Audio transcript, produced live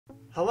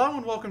Hello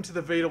and welcome to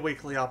the Vita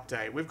Weekly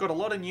Update. We've got a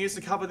lot of news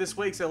to cover this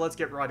week, so let's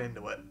get right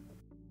into it.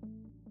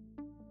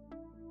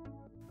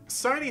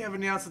 Sony have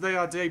announced that they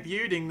are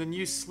debuting the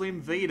new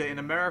Slim Vita in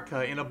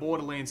America in a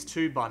Borderlands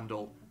 2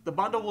 bundle. The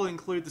bundle will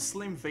include the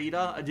Slim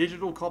Vita, a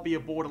digital copy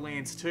of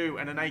Borderlands 2,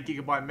 and an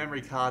 8GB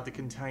memory card to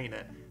contain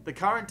it. The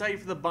current date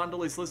for the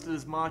bundle is listed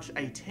as March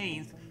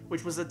 18th,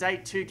 which was a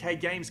date 2K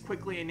Games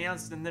quickly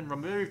announced and then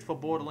removed for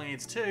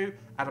Borderlands 2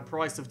 at a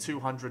price of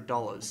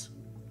 $200.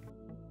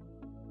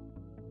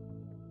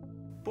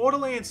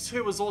 Borderlands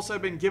 2 has also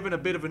been given a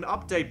bit of an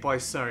update by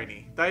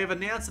Sony. They have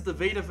announced that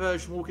the Vita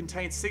version will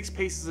contain 6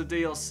 pieces of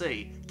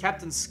DLC: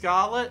 Captain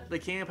Scarlett, the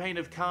Campaign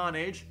of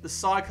Carnage, the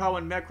Psycho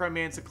and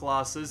Mechromancer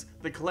classes,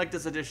 the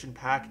Collector's Edition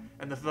pack,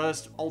 and the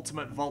first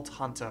Ultimate Vault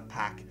Hunter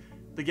pack.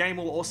 The game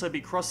will also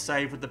be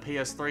cross-save with the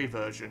PS3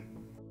 version.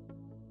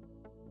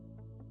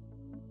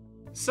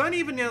 Sony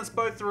have announced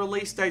both the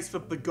release dates for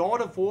the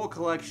God of War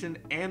Collection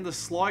and the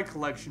Sly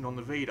Collection on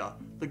the Vita.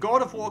 The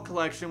God of War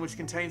Collection, which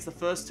contains the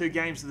first 2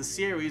 games of the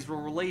series, will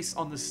release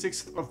on the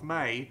 6th of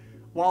May,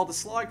 while the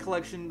Sly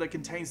Collection, that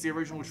contains the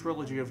original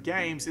trilogy of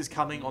games, is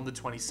coming on the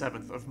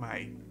 27th of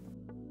May.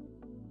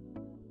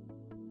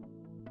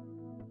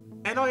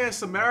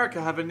 NIS America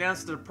have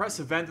announced at a press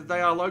event that they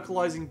are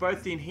localizing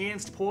both the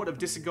enhanced port of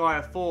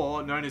Disgaea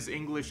 4, known as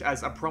English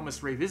as A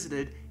Promise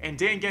Revisited, and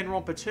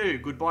Danganronpa 2,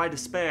 Goodbye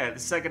Despair, the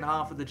second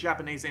half of the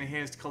Japanese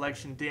enhanced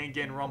collection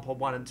Danganronpa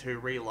 1 and 2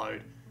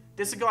 Reload.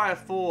 Disgaea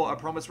 4, A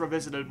Promise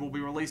Revisited, will be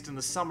released in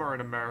the summer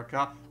in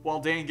America,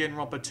 while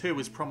Danganronpa 2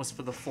 is promised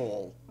for the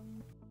fall.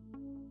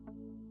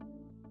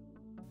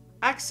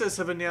 Access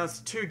have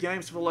announced 2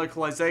 games for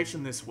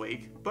localization this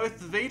week. Both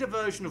the Vita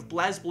version of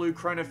BlazBlue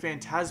Chrono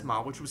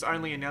Phantasma, which was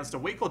only announced a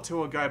week or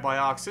 2 ago by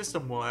Arc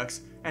System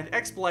Works, and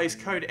X-Blaze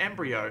Code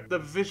Embryo, the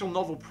visual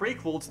novel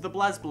prequel to the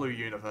BlazBlue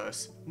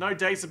universe. No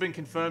dates have been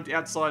confirmed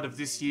outside of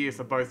this year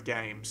for both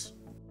games.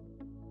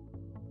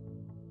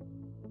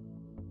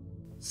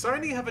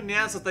 Sony have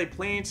announced that they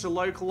plan to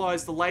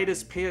localize the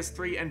latest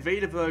PS3 and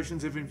Vita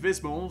versions of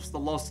Invisibles, The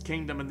Lost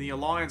Kingdom and The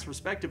Alliance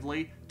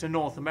respectively, to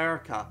North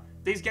America.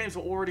 These games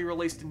were already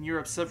released in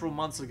Europe several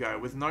months ago,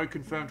 with no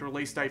confirmed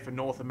release date for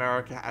North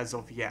America as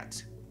of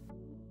yet.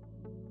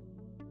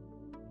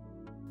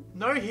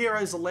 No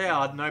Heroes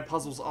Allowed, No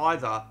Puzzles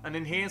Either, an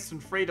enhanced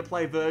and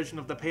free-to-play version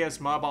of the PS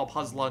mobile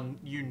puzzler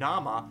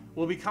Unama,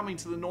 will be coming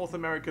to the North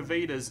America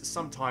Vitas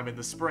sometime in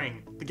the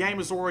spring. The game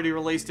was already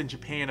released in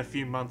Japan a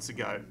few months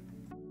ago.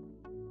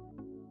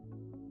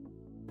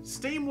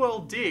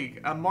 SteamWorld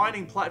Dig, a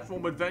mining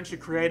platform adventure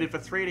created for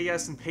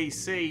 3DS and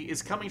PC,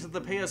 is coming to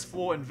the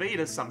PS4 and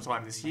Vita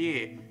sometime this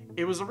year.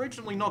 It was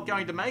originally not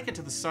going to make it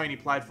to the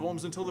Sony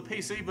platforms until the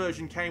PC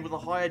version came with a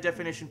higher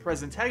definition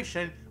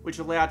presentation, which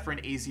allowed for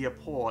an easier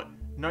port.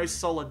 No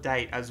solid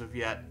date as of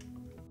yet.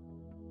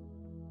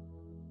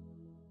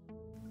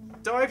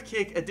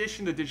 Divekick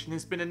Edition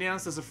has been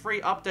announced as a free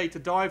update to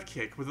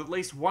Divekick, with at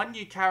least 1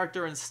 new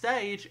character and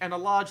stage, and a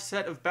large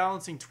set of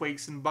balancing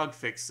tweaks and bug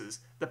fixes.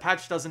 The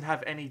patch doesn't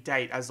have any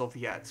date as of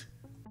yet.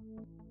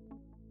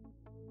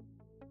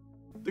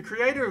 The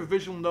creator of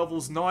visual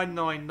novels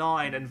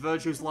 999 and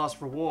Virtue's Last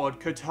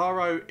Reward,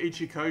 Kotaro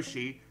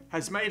Ichikoshi,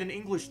 has made an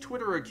English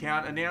Twitter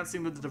account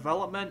announcing that the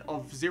development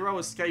of Zero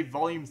Escape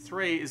Volume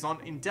 3 is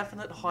on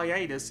indefinite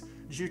hiatus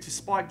due to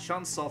Spike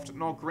Chunsoft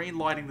not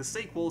greenlighting the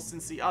sequel,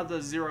 since the other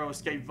Zero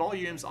Escape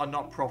volumes are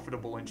not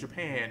profitable in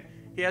Japan.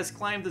 He has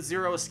claimed that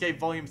Zero Escape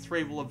Volume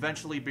 3 will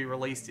eventually be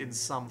released in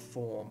some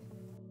form.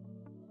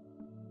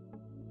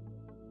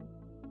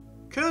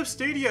 Curve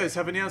Studios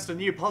have announced a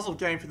new puzzle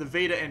game for the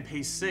Vita and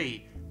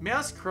PC.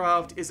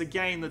 Mousecraft is a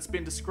game that's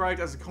been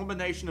described as a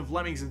combination of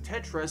Lemmings and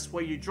Tetris,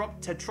 where you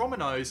drop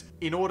tetrominos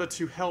in order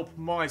to help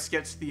mice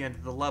get to the end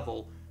of the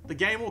level. The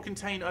game will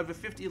contain over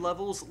 50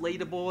 levels,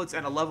 leaderboards,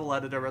 and a level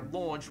editor at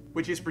launch,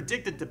 which is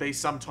predicted to be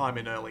sometime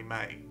in early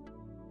May.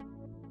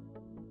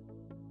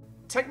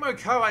 Tecmo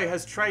Koei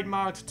has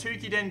trademarked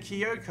Tukiden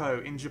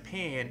Kyoko in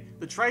Japan.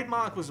 The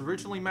trademark was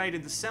originally made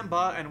in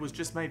December and was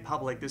just made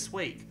public this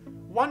week.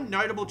 One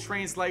notable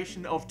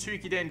translation of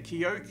Tukiden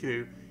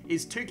Kyoku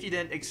is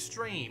Tukiden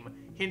Extreme,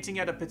 hinting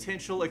at a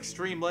potential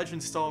Extreme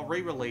Legends style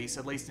re-release,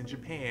 at least in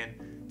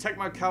Japan.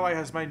 Tecmo Koei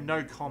has made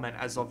no comment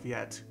as of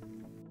yet.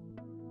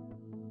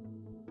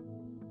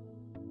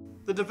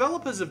 The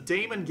developers of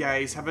Demon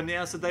Gaze have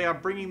announced that they are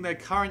bringing their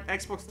current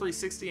Xbox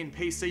 360 and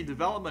PC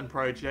development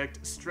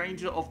project,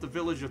 Stranger of the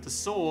Village of the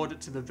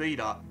Sword, to the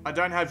Vita. I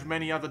don't have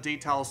many other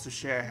details to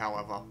share,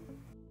 however.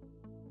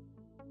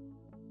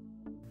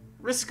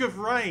 Risk of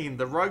Rain,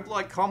 the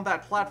roguelike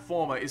combat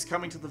platformer, is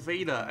coming to the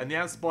Vita,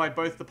 announced by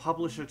both the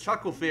publisher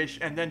Chucklefish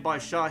and then by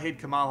Shahid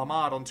Kamal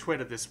Ahmad on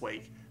Twitter this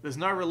week. There's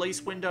no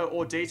release window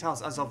or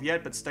details as of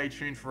yet, but stay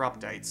tuned for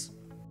updates.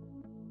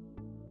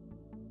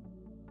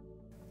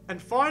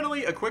 And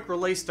finally, a quick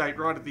release date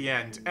right at the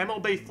end.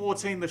 MLB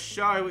 14 The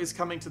Show is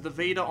coming to the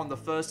Vita on the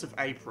 1st of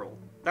April.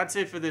 That's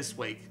it for this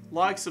week.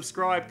 Like,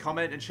 subscribe,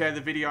 comment, and share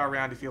the video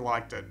around if you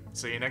liked it.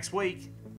 See you next week.